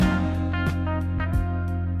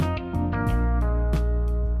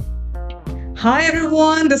Hi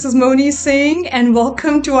everyone, this is Moni Singh and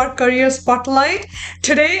welcome to our Career Spotlight.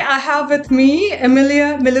 Today I have with me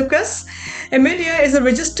Amelia Milukas. Amelia is a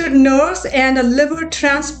registered nurse and a liver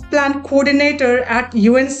transplant coordinator at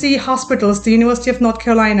UNC Hospitals, the University of North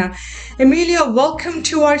Carolina. Amelia, welcome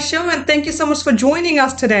to our show and thank you so much for joining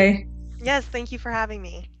us today. Yes, thank you for having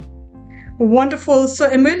me. Wonderful. So,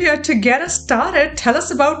 Amelia, to get us started, tell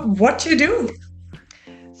us about what you do.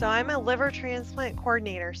 So I'm a liver transplant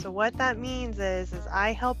coordinator. So what that means is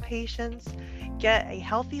I help patients get a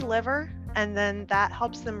healthy liver, and then that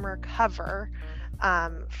helps them recover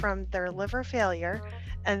from their liver failure,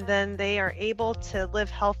 and then they are able to live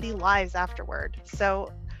healthy lives afterward.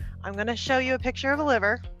 So I'm going to show you a picture of a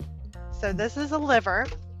liver. So this is a liver,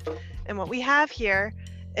 and what we have here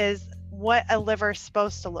is what a liver is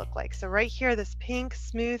supposed to look like. So right here, this pink,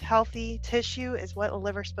 smooth, healthy tissue is what a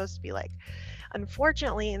liver is supposed to be like.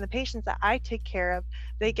 Unfortunately, in the patients that I take care of,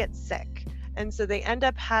 they get sick. And so they end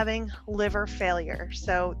up having liver failure.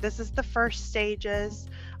 So this is the first stages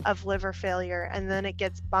of liver failure, and then it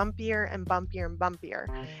gets bumpier and bumpier and bumpier.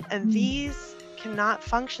 And these cannot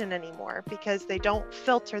function anymore because they don't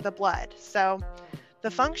filter the blood. So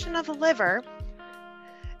the function of the liver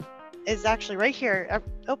is actually right here.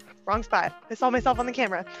 Oh, wrong spot. I saw myself on the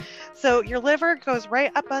camera. So your liver goes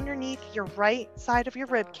right up underneath your right side of your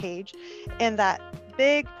rib cage, and that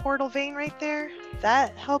big portal vein right there,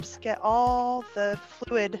 that helps get all the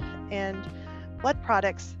fluid and blood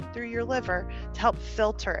products through your liver to help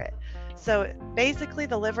filter it. So basically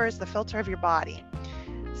the liver is the filter of your body.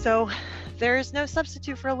 So there is no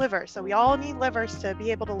substitute for a liver. So we all need livers to be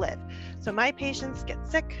able to live. So my patients get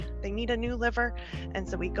sick, they need a new liver, and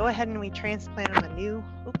so we go ahead and we transplant them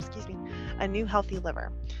a new healthy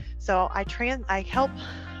liver. So I help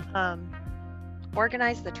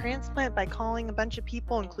organize the transplant by calling a bunch of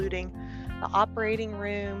people, including the operating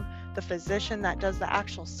room, the physician that does the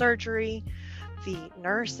actual surgery, the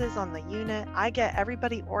nurses on the unit. I get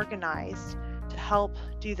everybody organized to help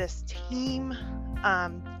do this team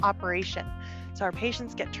operation. So our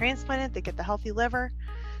patients get transplanted, they get the healthy liver,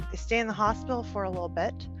 they stay in the hospital for a little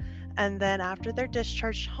bit, and then after they're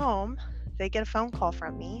discharged home, they get a phone call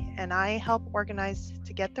from me, and I help organize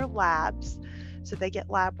to get their labs. So they get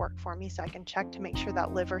lab work for me so I can check to make sure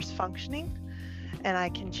that liver's functioning, and I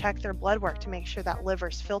can check their blood work to make sure that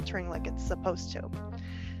liver's filtering like it's supposed to.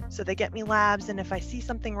 So they get me labs, and if I see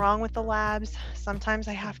something wrong with the labs, sometimes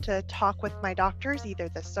I have to talk with my doctors, either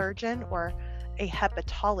the surgeon or a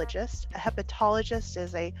hepatologist. A hepatologist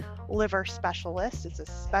is a liver specialist. It's a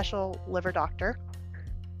special liver doctor.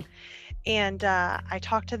 And I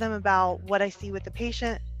talk to them about what I see with the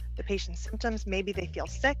patient's symptoms. Maybe they feel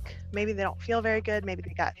sick, maybe they don't feel very good, maybe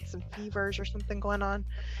they got some fevers or something going on.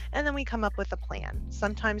 And then we come up with a plan.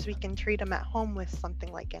 Sometimes we can treat them at home with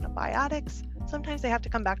something like antibiotics. Sometimes they have to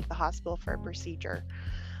come back to the hospital for a procedure.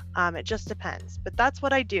 It just depends, but that's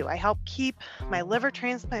what I do. I help keep my liver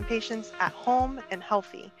transplant patients at home and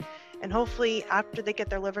healthy. And hopefully after they get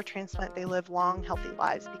their liver transplant, they live long, healthy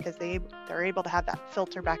lives because they're able to have that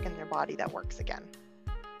filter back in their body that works again.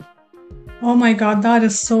 Oh my God, that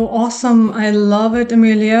is so awesome. I love it,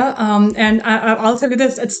 Amelia. I'll tell you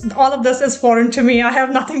this, it's all of this is foreign to me. I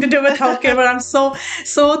have nothing to do with healthcare, but I'm so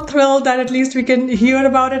thrilled that at least we can hear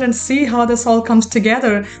about it and see how this all comes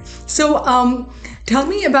together. So, tell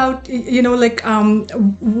me about,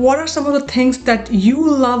 what are some of the things that you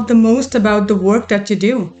love the most about the work that you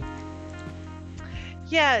do?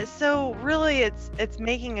 Yeah, so really it's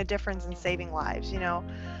making a difference in saving lives.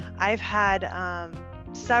 I've had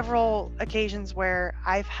several occasions where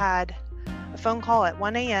I've had a phone call at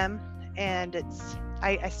 1 a.m. and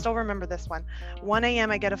I still remember this one. 1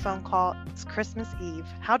 a.m. I get a phone call. It's Christmas Eve.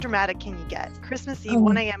 How dramatic can you get? Christmas Eve,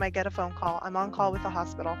 1 a.m. I get a phone call. I'm on call with the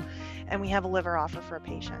hospital, and we have a liver offer for a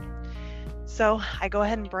patient. So I go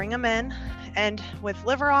ahead and bring them in. And with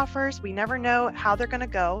liver offers, we never know how they're going to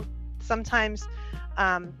go. Sometimes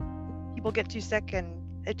people get too sick and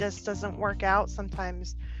it just doesn't work out.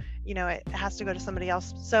 Sometimes it has to go to somebody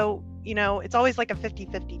else. So, it's always like a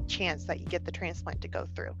 50-50 chance that you get the transplant to go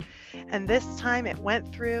through. And this time it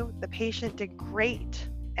went through. The patient did great.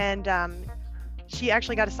 And she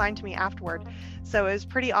actually got assigned to me afterward. So it was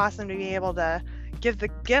pretty awesome to be able to give the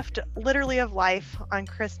gift literally of life on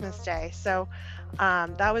Christmas Day. So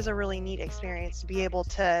that was a really neat experience to be able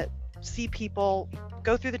to see people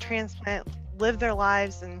go through the transplant, live their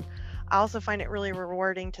lives. And I also find it really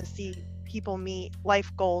rewarding to see people meet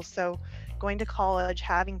life goals. So going to college,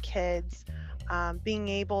 having kids, being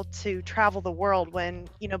able to travel the world when,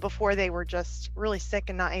 before they were just really sick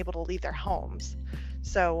and not able to leave their homes.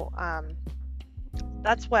 So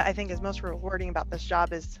that's what I think is most rewarding about this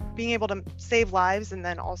job, is being able to save lives and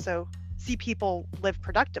then also see people live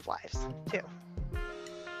productive lives too.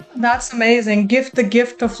 That's amazing. Gift the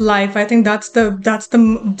gift of life. I think that's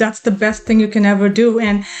the best thing you can ever do.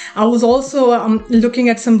 And I was also looking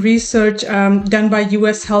at some research done by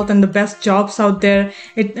U.S. Health and the best jobs out there.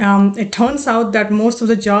 It turns out that most of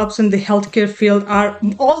the jobs in the healthcare field are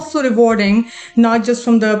also rewarding, not just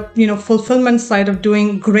from the fulfillment side of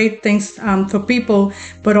doing great things for people,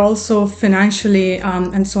 but also financially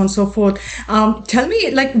and so on and so forth. Tell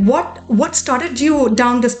me, like, what started you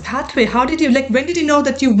down this pathway? How did you like? When did you know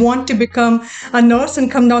that you want to become a nurse and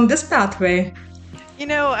come down this pathway?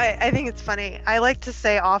 I think it's funny. I like to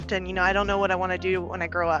say often, I don't know what I want to do when I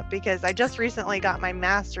grow up, because I just recently got my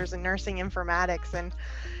master's in nursing informatics. And,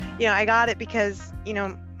 I got it because,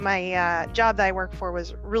 my job that I work for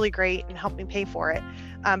was really great and helped me pay for it.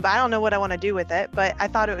 But I don't know what I want to do with it, but I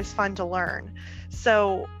thought it was fun to learn.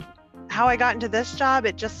 So how I got into this job,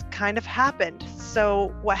 it just kind of happened.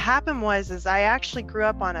 So what happened is I actually grew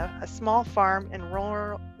up on a small farm in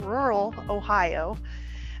rural Ohio.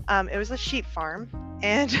 It was a sheep farm,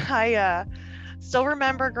 and I still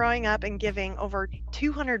remember growing up and giving over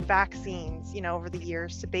 200 vaccines, over the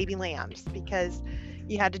years to baby lambs, because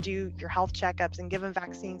you had to do your health checkups and give them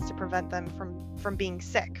vaccines to prevent them from being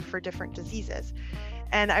sick for different diseases.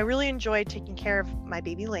 And I really enjoyed taking care of my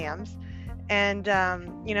baby lambs. And,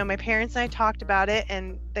 my parents and I talked about it,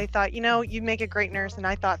 and they thought, you'd make a great nurse. And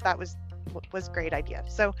I thought that was a great idea.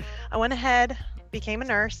 So I went ahead, became a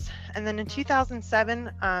nurse. And then in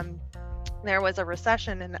 2007, there was a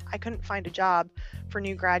recession, and I couldn't find a job for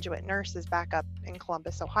new graduate nurses back up in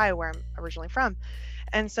Columbus, Ohio, where I'm originally from.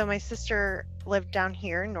 And so my sister lived down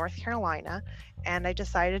here in North Carolina, and I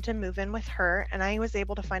decided to move in with her, and I was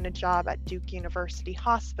able to find a job at Duke University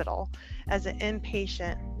Hospital as an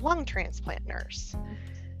inpatient lung transplant nurse.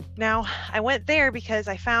 Now, I went there because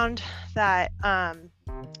I found that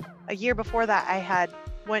a year before that, I had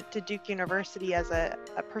went to Duke University as a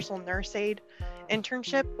personal nurse aide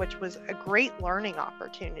internship, which was a great learning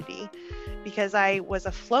opportunity, because I was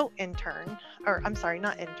a float intern, or I'm sorry,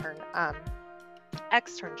 not intern,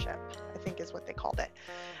 externship, I think is what they called it.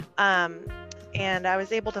 And I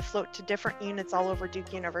was able to float to different units all over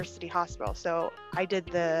Duke University Hospital. So I did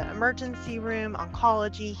the emergency room,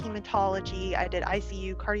 oncology, hematology, I did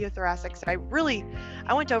ICU, cardiothoracic. So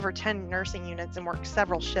I went to over 10 nursing units and worked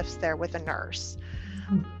several shifts there with a nurse.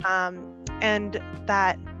 And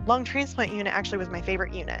that lung transplant unit actually was my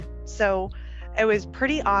favorite unit. So it was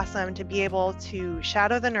pretty awesome to be able to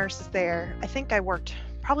shadow the nurses there. I think I worked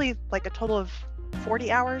probably like a total of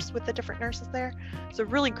 40 hours with the different nurses there. So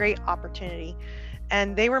really great opportunity.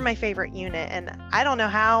 And they were my favorite unit. And I don't know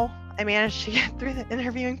how I managed to get through the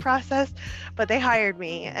interviewing process, but they hired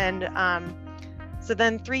me. And so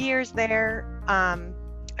then 3 years there,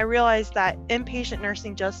 I realized that inpatient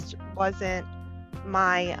nursing just wasn't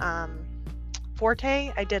my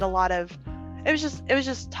forte. I did a lot of, it was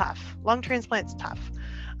just tough. Lung transplant's tough.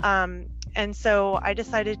 And so I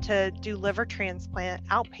decided to do liver transplant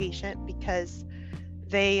outpatient because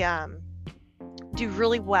they do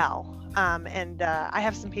really well. And I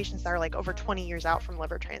have some patients that are like over 20 years out from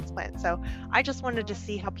liver transplant. So I just wanted to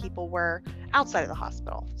see how people were outside of the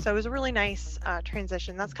hospital. So it was a really nice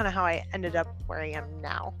transition. That's kind of how I ended up where I am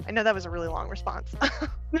now. I know that was a really long response.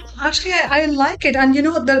 No, actually, I like it. And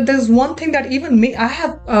there's one thing that even me, I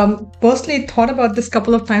have personally thought about this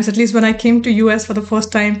couple of times, at least when I came to US for the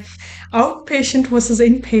first time, outpatient versus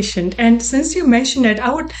inpatient. And since you mentioned it,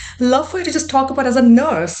 I would love for you to just talk about as a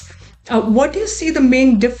nurse. What do you see the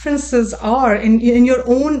main differences are in your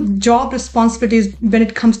own job responsibilities when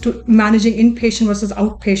it comes to managing inpatient versus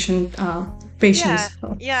outpatient patients?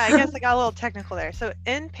 Yeah, I guess I got a little technical there. So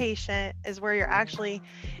inpatient is where you're actually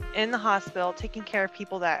in the hospital taking care of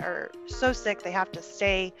people that are so sick they have to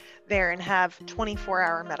stay there and have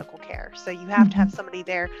 24-hour medical care. So you have to have somebody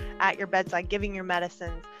there at your bedside giving your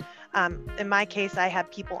medicines. In my case, I had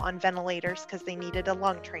people on ventilators because they needed a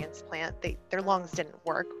lung transplant. Their lungs didn't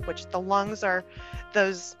work, which the lungs are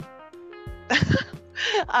those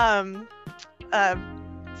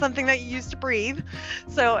something that you use to breathe.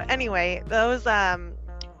 So anyway, those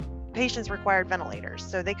patients required ventilators,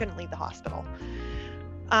 so they couldn't leave the hospital.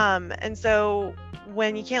 And so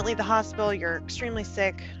when you can't leave the hospital, you're extremely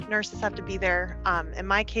sick, nurses have to be there. In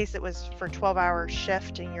my case, it was for 12-hour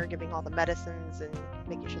shift, and you're giving all the medicines and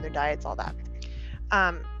making sure their diets, all that.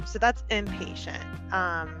 So that's inpatient.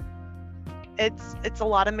 It's a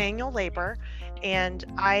lot of manual labor, and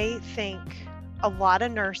I think a lot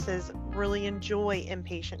of nurses really enjoy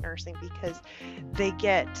inpatient nursing because they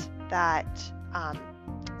get that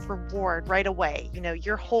reward right away.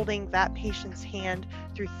 You're holding that patient's hand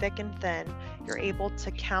through thick and thin. You're able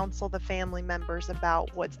to counsel the family members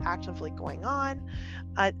about what's actively going on.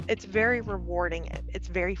 It's very rewarding. It's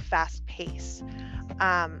very fast paced.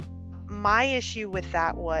 My issue with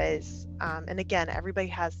that was, and again, everybody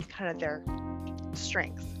has kind of their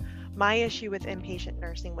strengths. My issue with inpatient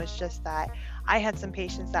nursing was just that I had some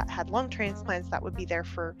patients that had lung transplants that would be there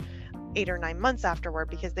for 8 or 9 months afterward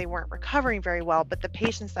because they weren't recovering very well. But the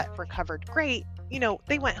patients that recovered great,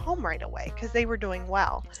 they went home right away because they were doing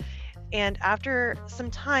well. And after some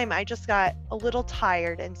time, I just got a little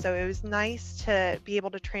tired. And so it was nice to be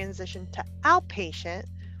able to transition to outpatient,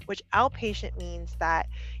 which outpatient means that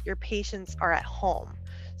your patients are at home.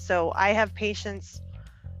 So I have patients,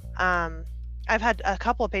 I've had a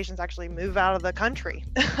couple of patients actually move out of the country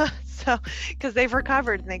so because they've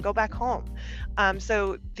recovered and they go back home.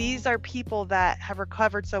 So these are people that have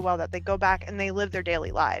recovered so well that they go back and they live their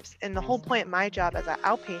daily lives. And the whole point of my job as an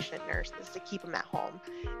outpatient nurse is to keep them at home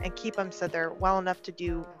and keep them so they're well enough to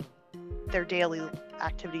do their daily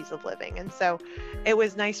activities of living. And so it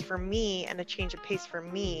was nice for me and a change of pace for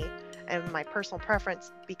me and my personal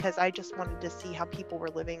preference, because I just wanted to see how people were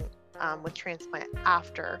living with transplant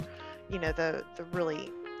after, the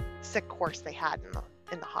really sick course they had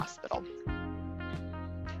in the hospital.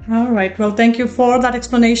 All right. Well, thank you for that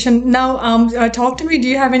explanation. Now, talk to me. Do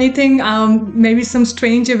you have anything, maybe some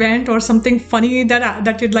strange event or something funny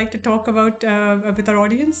that you'd like to talk about with our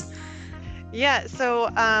audience? Yeah. So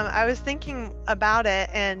I was thinking about it,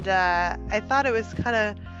 and I thought it was kind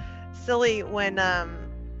of silly when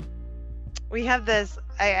we have this.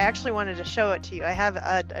 I actually wanted to show it to you. I have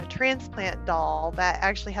a transplant doll that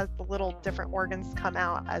actually has the little different organs come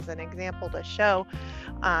out as an example to show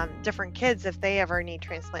different kids if they ever need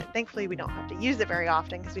transplant. Thankfully, we don't have to use it very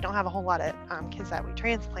often because we don't have a whole lot of kids that we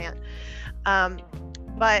transplant.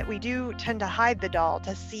 But we do tend to hide the doll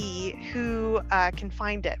to see who can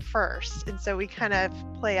find it first. And so we kind of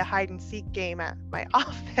play a hide and seek game at my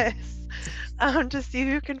office. To see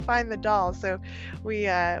who can find the doll. So we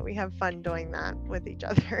have fun doing that with each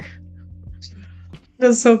other.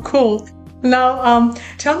 That's so cool. Now,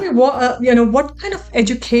 tell me what kind of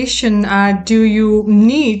education do you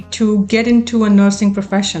need to get into a nursing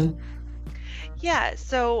profession? Yeah.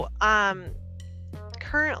 So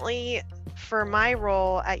currently, for my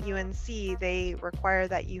role at UNC, they require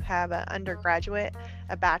that you have an undergraduate,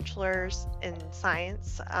 a bachelor's in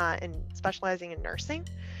science, and specializing in nursing,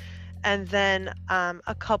 and then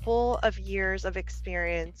a couple of years of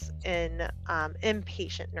experience in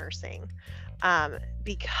inpatient nursing,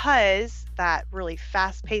 because that really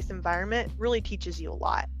fast-paced environment really teaches you a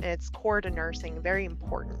lot, and it's core to nursing, very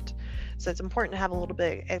important. So it's important to have a little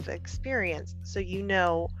bit of experience so you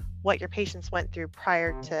know what your patients went through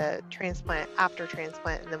prior to transplant, after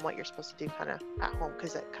transplant, and then what you're supposed to do kind of at home,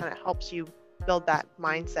 because it kind of helps you build that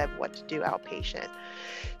mindset of what to do outpatient.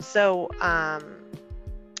 So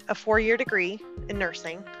a 4-year degree in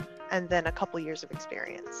nursing and then a couple years of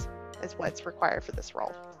experience is what's required for this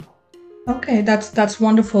role. Okay, that's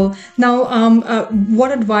wonderful. Now,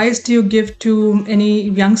 what advice do you give to any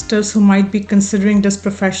youngsters who might be considering this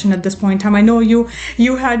profession at this point in time? I know you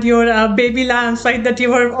had your baby lambs, right, that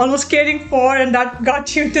you were almost caring for, and that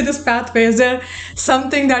got you to this pathway. Is there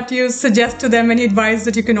something that you suggest to them, any advice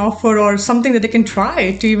that you can offer, or something that they can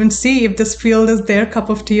try to even see if this field is their cup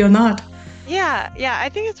of tea or not? Yeah, I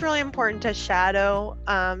think it's really important to shadow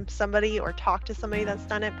somebody or talk to somebody that's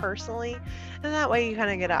done it personally, and that way you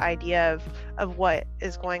kind of get an idea of what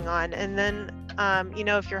is going on. And then,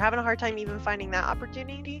 if you're having a hard time even finding that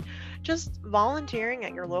opportunity, just volunteering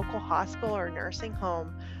at your local hospital or nursing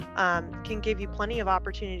home can give you plenty of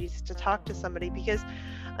opportunities to talk to somebody, because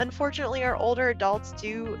unfortunately our older adults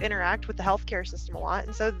do interact with the healthcare system a lot,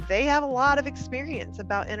 and so they have a lot of experience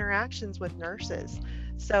about interactions with nurses.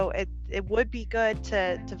 So it would be good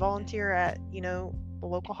to volunteer at, the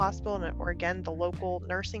local hospital or again, the local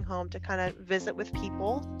nursing home, to kind of visit with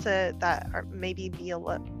people that are maybe be a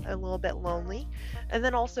little bit lonely, and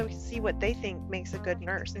then also see what they think makes a good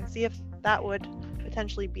nurse and see if that would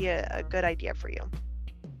potentially be a good idea for you.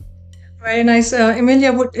 Very nice.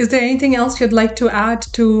 Amelia, is there anything else you'd like to add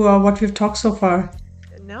to what we've talked so far?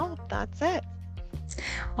 No, that's it.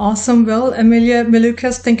 Awesome. Well, Amelia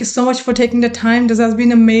Milukas, thank you so much for taking the time. This has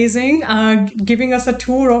been amazing, giving us a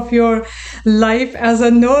tour of your life as a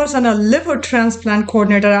nurse and a liver transplant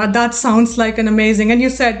coordinator. That sounds like an amazing, and you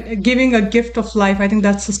said giving a gift of life. I think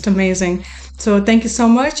that's just amazing. So thank you so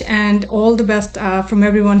much, and all the best from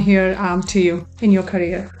everyone here to you in your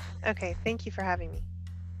career. Okay, thank you for having me.